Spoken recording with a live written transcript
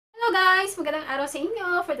guys! Magandang araw sa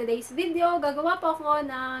inyo. For today's video, gagawa po ako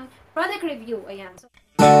ng product review. Ayan. So,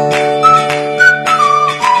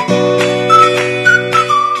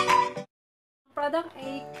 product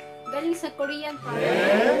ay galing sa Korean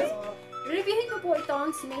product. So, reviewin ko po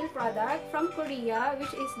itong Snail product from Korea,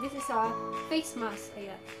 which is, this is a face mask.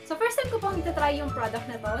 Ayan. So, first time ko pong itatry yung product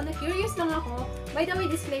na to. Na-curious lang ako. By the way,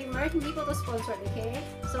 disclaimer, hindi po to sponsored, okay?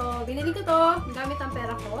 So, binili ko to gamit ang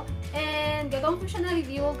pera ko. And, gagawin ko siya na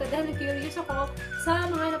review dahil na-curious ako sa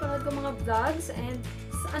mga napanood ko mga vlogs. And,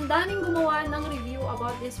 ang daming gumawa ng review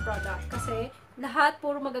about this product. Kasi, lahat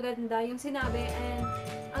puro magaganda yung sinabi. And,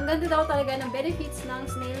 ang ganda daw talaga ng benefits ng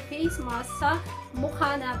Snail face mask sa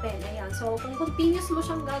mukha natin. Ayan. So, kung continuous mo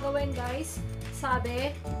siyang gagawin, guys,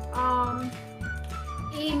 sabi,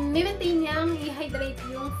 i-maintain niyang i-hydrate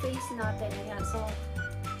yung face natin. Ayan.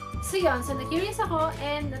 So yun. So, na-curious ako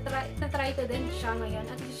and na-try ko din siya ngayon.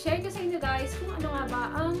 At i-share ko sa inyo, guys, kung ano nga ba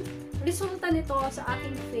ang resulta nito sa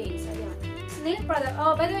aking face. Ayan. Snail product.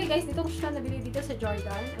 Oh, by the way, guys, dito ko siya nabili dito sa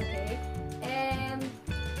Jordan. Okay? And,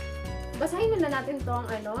 basahin muna natin itong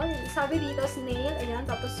sabi dito, Snail, ayan,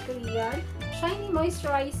 tapos Korean, shiny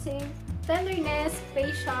moisturizing, tenderness,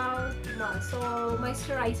 facial mask. So,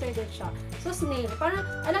 moisturizer din siya. So, Snail, parang,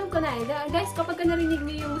 alam ko na guys, kapag narinig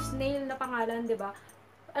niyo yung Snail na pangalan, di ba?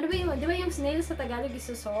 Ano ba yung, di ba yung Snail sa Tagalog is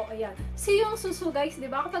suso? Ayan. So, yung suso, guys, di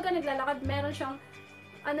ba? Kapag naglalakad, meron siyang,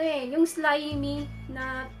 yung slimy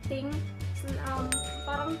na thing,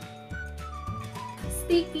 parang,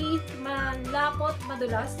 sticky, malapot,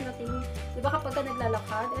 madulas na thing. Diba kapag ka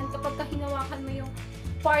naglalakad? And kapag ka hinawakan mo yung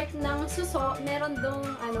part ng suso, meron dong,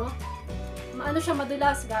 siya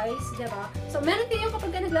madulas, guys. Diba? So, meron din yung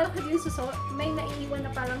kapag ka naglalakad yung suso, may naiiwan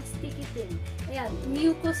na parang sticky thing. Ayan,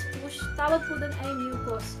 mucus push. Tawag po dun ay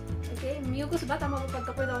mucus. Okay? Mucus ba? Tama ba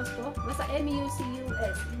pagka-pronounce ko? Basta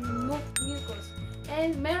M-U-C-U-S. Mucus.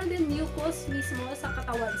 And meron din mucus mismo sa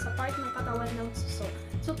katawan, sa part ng katawan ng suso.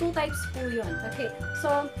 So, 2 types po yun. Okay.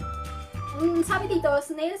 So, sabi dito,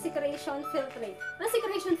 Snail Secretion Filtrate. Ang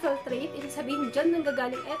secretion filtrate, ibig sabihin, dyan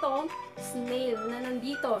nanggagaling etong snail na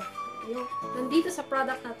nandito. Nandito sa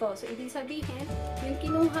product na to. So, ibig sabihin, yung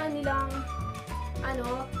kinuha nilang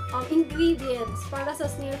ingredients para sa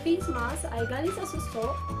snail face mask ay galing sa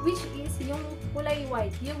suso, which is yung kulay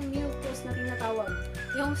white, yung mucus na tinatawag,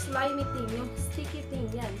 yung slimy thing, yung sticky thing,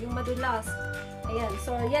 yan, yung madulas. Ayan,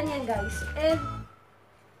 so yan guys. And,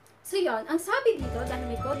 so yun, ang sabi dito, dahil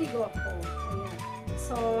may kodigo ako, ayan.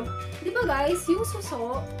 So, di ba guys, yung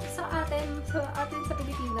suso sa atin sa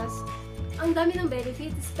Pilipinas, ang dami ng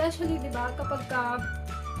benefits, especially di ba kapag sa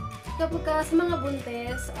mga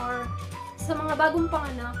buntes or sa mga bagong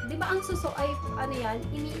panganak, di ba ang suso ay,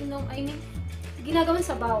 iniinom, ginagawang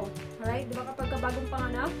sabaw. Alright? Di ba kapag bagong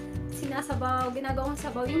panganak, sinasabaw, ginagawang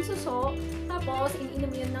sabaw yung suso, tapos iniinom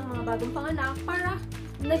yun ng mga bagong panganak para,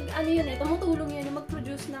 tumutulong yun na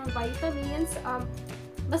mag-produce ng vitamins,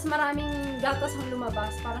 mas maraming gatas ang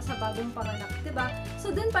lumabas para sa bagong panganak. Diba? So,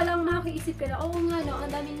 dun pa lang makakaisip ka na, ang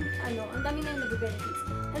daming na yung nag-benefits.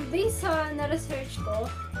 And based sa na-research ko,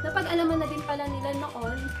 napag-alaman na din pala nila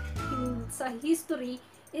noon, sa history,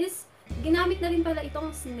 is ginamit na rin pala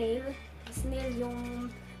itong snail, yung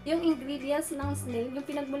ingredients ng snail, yung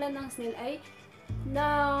pinagmulan ng snail ay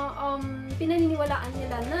pinaniniwalaan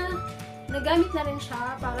nila na nagamit na rin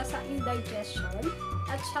siya para sa indigestion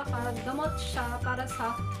at saka gamot siya para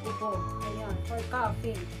sa ubo. Ayan, for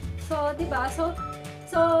coughing. So, diba? So,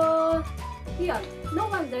 yun. No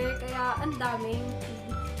wonder, kaya ang daming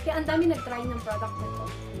nag-try ng product nito.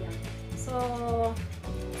 Ayan. So,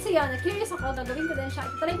 yan, na-curious ako, gagawin ko din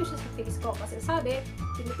siya, itry ko siya sa face ko kasi sabi,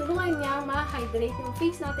 tinutulungan niya ma-hydrate yung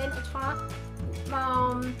face natin at saka,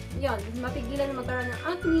 mapigilan na magkaroon ng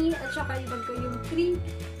acne at saka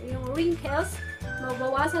yung wrinkles,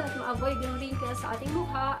 mabawasan at ma-avoid yung wrinkles sa ating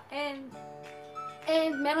mukha and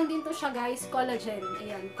meron din to siya guys, collagen.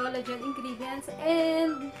 Ayan, collagen ingredients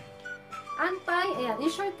and in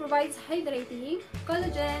short, provides hydrating,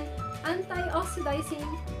 collagen, anti-oxidizing,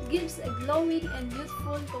 gives a glowing and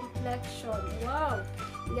youthful complexion. Wow!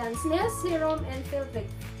 Yan, Snail Serum and Filtrate.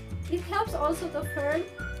 It helps also to firm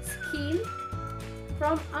skin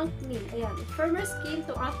from acne. Ayan, firmer skin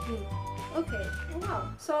to acne. Okay, wow.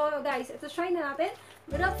 So, guys, ito try na natin.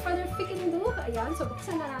 Without further freaking ado, ayan, so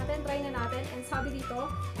buksan na natin, try na natin, and sabi dito,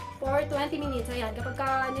 for 20 minutes. Ayan, kapag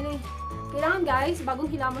kailangan guys, bagong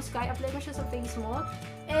hilamos ka, apply mo siya sa face mo,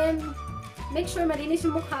 and make sure malinis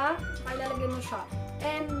yung mukha, tsaka ilalagay mo siya.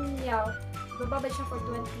 And, bababad siya for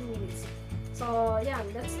 20 minutes. So, yan,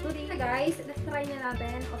 let's do this guys. Let's try na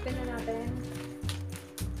natin, open na natin.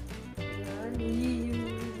 Ayan,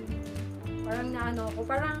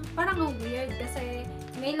 parang ang weird kasi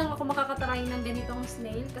Ngayon lang ako makakatry ng ganitong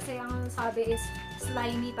snail kasi ang sabi is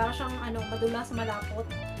slimy, para siyang madulas, malapot.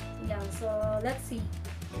 Yan, so let's see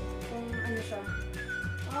kung ano siya.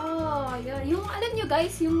 Oh, yan. Yung alam nyo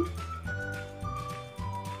guys, yung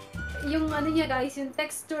ano niya guys, yung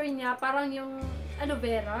texture niya parang yung aloe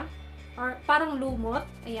vera or parang lumot.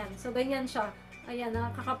 Ayan, so ganyan siya. Ayan,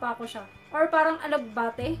 nakakapa ko siya. Or parang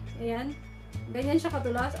alagbate. Ayan. Ganyan siya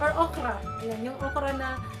kadulas. Or okra. Ayan, yung okra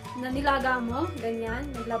na nilaga mo. Ganyan.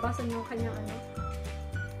 Naglabasan yung kanyang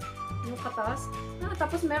yung katas.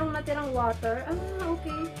 Tapos merong natirang water.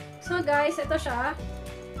 Okay. So guys, ito siya.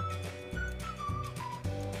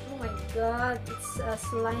 Oh my god. It's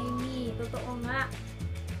slimy. Totoo nga.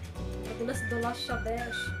 Madulas-dulas siya,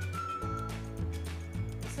 besh.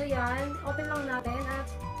 So yan. Open lang natin at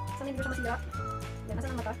saan hindi ko siya masira. Yan, nasa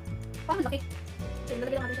ang mata. Parang laki. So,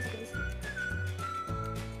 lalagay lang natin siya sa face.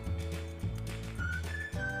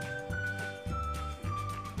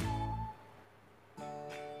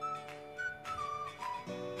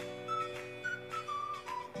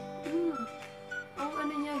 Ang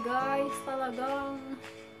ano niya guys, talagang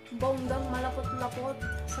bonggang malapot-lapot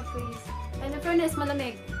sa face. And in fairness,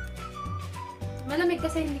 malamig. Malamig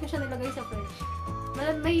kasi hindi ko siya nilagay sa fridge.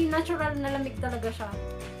 May natural na lamig talaga siya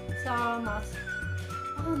sa mask.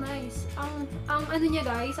 Oh, nice. Ang ano niya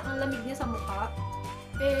guys, ang lamig niya sa mukha.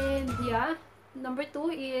 And yeah, number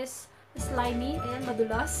 2 is slimy. Ayan,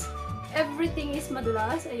 madulas. Everything is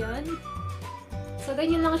madulas. Ayan. So,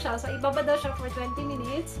 ganyan lang siya. So, ibaba daw siya for 20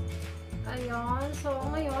 minutes. Ayan. So,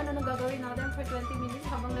 ngayon, ano gagawin natin for 20 minutes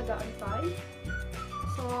habang nag-aantay?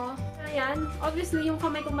 So, ayan. Obviously, yung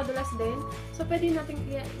kamay ko madulas din. So, pwede natin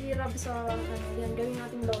i-rub sa, yan, gawin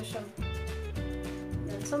natin lotion.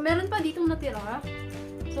 Ayan. So, meron pa ditong natira.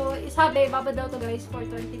 So, sabi, baba daw to guys for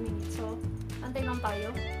 20 minutes. So, antay lang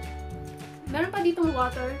tayo. Meron pa ditong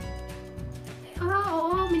water.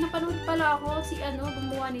 Oo, may napanood pala ako si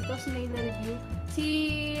gumawa nito, Snail review. Si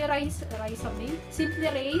Simply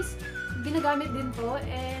Race, ginagamit din to.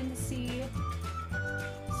 And sino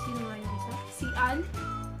nga yun isa?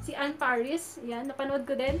 Si Ann Paris, yan, napanood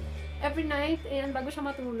ko din. Every night, ayan, bago siya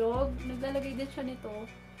matulog, naglalagay din siya nito.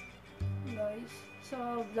 Guys,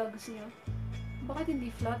 sa vlogs niya. Bakit hindi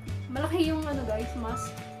flat? Malaki yung guys, mask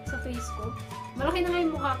sa face ko. Malaki na nga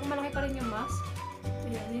yung mukha ko, malaki pa rin yung mask.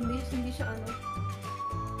 Ayan, hindi siya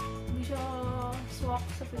hindi siya swak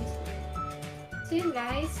sa face ko. So yun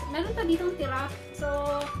guys, meron pa ditong tira. So,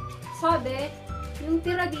 sabi, yung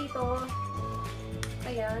tira dito,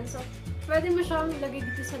 ayan, so, pwede mo siyang ilagay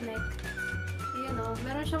dito sa neck. Ayan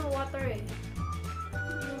meron siyang water eh.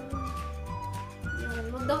 Ayan,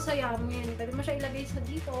 huwag daw sayangin. Pwede mo siya ilagay sa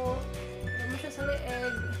dito. Pwede mo siya sa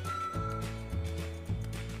leeg.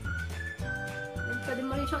 And pwede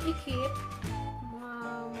mo rin siyang i-keep.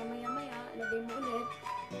 Mamaya-maya, ilagay mo ulit.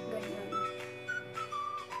 Ganyan.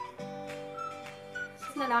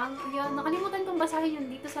 Na lang. Ayan, nakalimutan kong basahin yun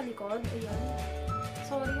dito sa likod. Ayan.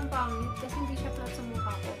 Sorry yung pangit kasi hindi siya flat sa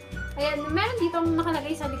mukha ko. Ayan, meron dito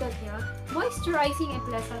nakalagay sa likod niya. Moisturizing and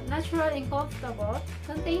pleasant, natural and comfortable,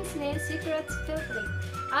 contains Snail Secrets Filtrate.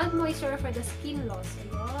 Add moisture for the skin loss.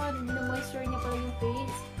 Ayan, moisture niya pala yung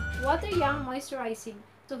face. Water Young Moisturizing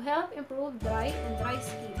to help improve dry and dry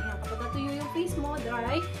skin. Ayan, kapag natuyo yung face mo,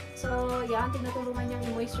 dry. So, yan, tinutulungan niyang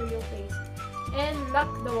i-moisture yung face. And lock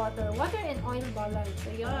the water. Water and oil balance.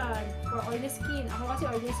 Ayan. For oily skin. Ako kasi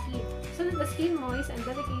oily skin. So that the skin moist and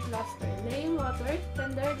delicate luster. Laying water,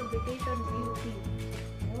 tender lubrication, beauty.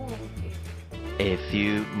 Oh, okay. A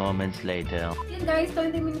few moments later. Yan guys,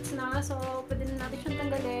 20 minutes na. So, pwede na natin siyang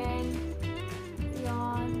tanggalin.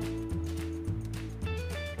 Ayan.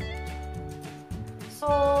 So,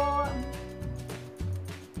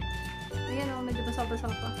 ayan medyo basa-basa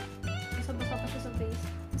pa. Basa-basa pa siya sa face.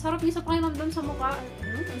 Sarap niya sa pakiramdam sa mukha.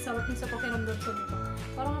 Ang sarap niya sa pakiramdam sa mukha.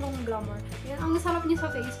 Parang glamour. Yan, ang sarap niya sa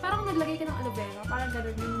face. Parang naglagay ka ng aloe vera. Parang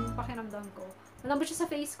gano'n yung pakiramdam ko. Malambot siya sa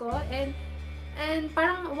face ko. And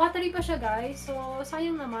parang watery pa siya guys. So,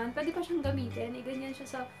 sayang naman. Pwede pa siyang gamitin. Ganyan siya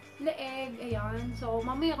sa leeg. Ayan. So,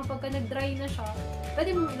 mamaya kapag ka nag-dry na siya,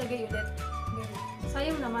 pwede mong ilagay ulit. Ganyan.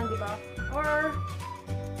 Sayang naman, di ba? Or,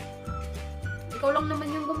 ikaw lang naman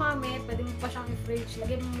yung gumamit. Pwede mo pa siyang i-fridge.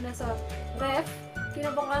 Lagay mo muna sa ref.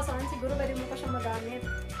 Kinabukasan, siguro pwede mo pa siyang magamit.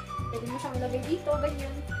 Pwede mo siyang ilagay dito,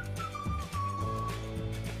 ganyan.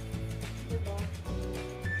 Diba?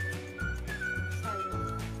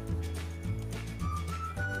 Sayang.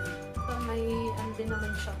 Ito may, din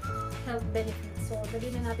naman siya. Health benefits. So,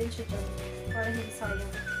 lagyan na natin siya dyan. Para hindi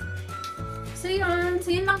sayang. So, yun. So,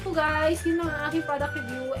 yun lang po guys. Yun lang ang aking product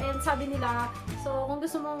review. And sabi nila, so, kung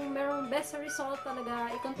gusto mong merong best result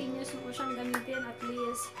talaga, i-continuous mo siyang gamitin at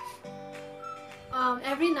least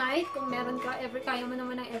every night, kung meron ka, kaya mo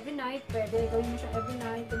naman ng every night, pwede gawin mo siya every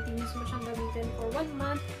night, continuous mo siyang gamitin for 1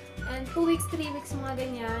 month, and 2 weeks, 3 weeks, mga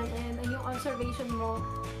ganyan, and yung observation mo,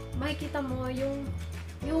 makikita mo yung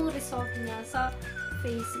result niya sa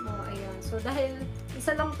face mo, ayan. So, dahil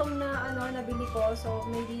isa lang tong nabili ko, so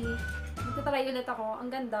maybe, magta-try ulit ako,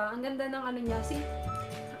 ang ganda ng ano niya,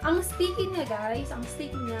 ang sticky niya guys,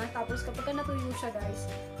 tapos kapag ka natuyo siya guys,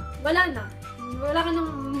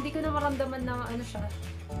 hindi ko na maramdaman na ano siya,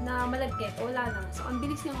 na malagkit, wala na. So, ang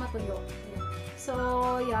bilis niyang matuyo. Ayan. So,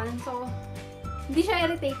 yan. So, hindi siya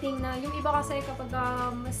irritating na, yung iba kasi kapag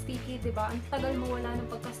sticky, diba, ang tagal mo wala ng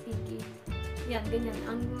pagka-sticky. Yan, ganyan.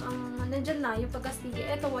 Nandyan na, yung pagka-sticky.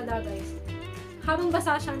 Eto, wala guys. Habang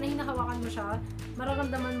basa siya, na hinahawakan mo siya,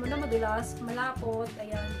 mararamdaman mo na madulas, malapot,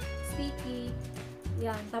 ayan, sticky.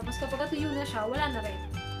 Yan. Tapos kapag natuyo na siya, wala na rin.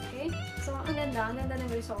 Okay? So, ang ganda ng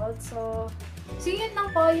result. So, yun lang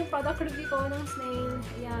po yung product review ko ng Snail.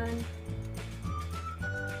 Ayan.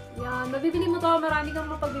 Yan. Mabibili mo to. Marami kang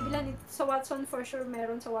mapagbibilan dito sa Watson. For sure,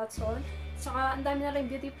 meron sa Watson. Saka, ang dami na rin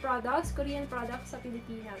beauty products, Korean products sa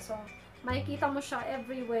Pilipinas. So, makikita mo siya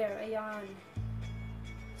everywhere. Ayan.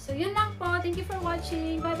 So, yun lang po. Thank you for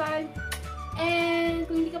watching. Bye-bye! And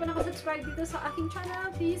kung hindi ka pa nakasubscribe dito sa aking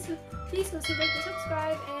channel, please consider to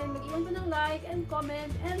subscribe and mag-iwan po ng like and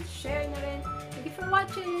comment and share na rin. Thank you for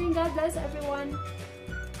watching. God bless everyone.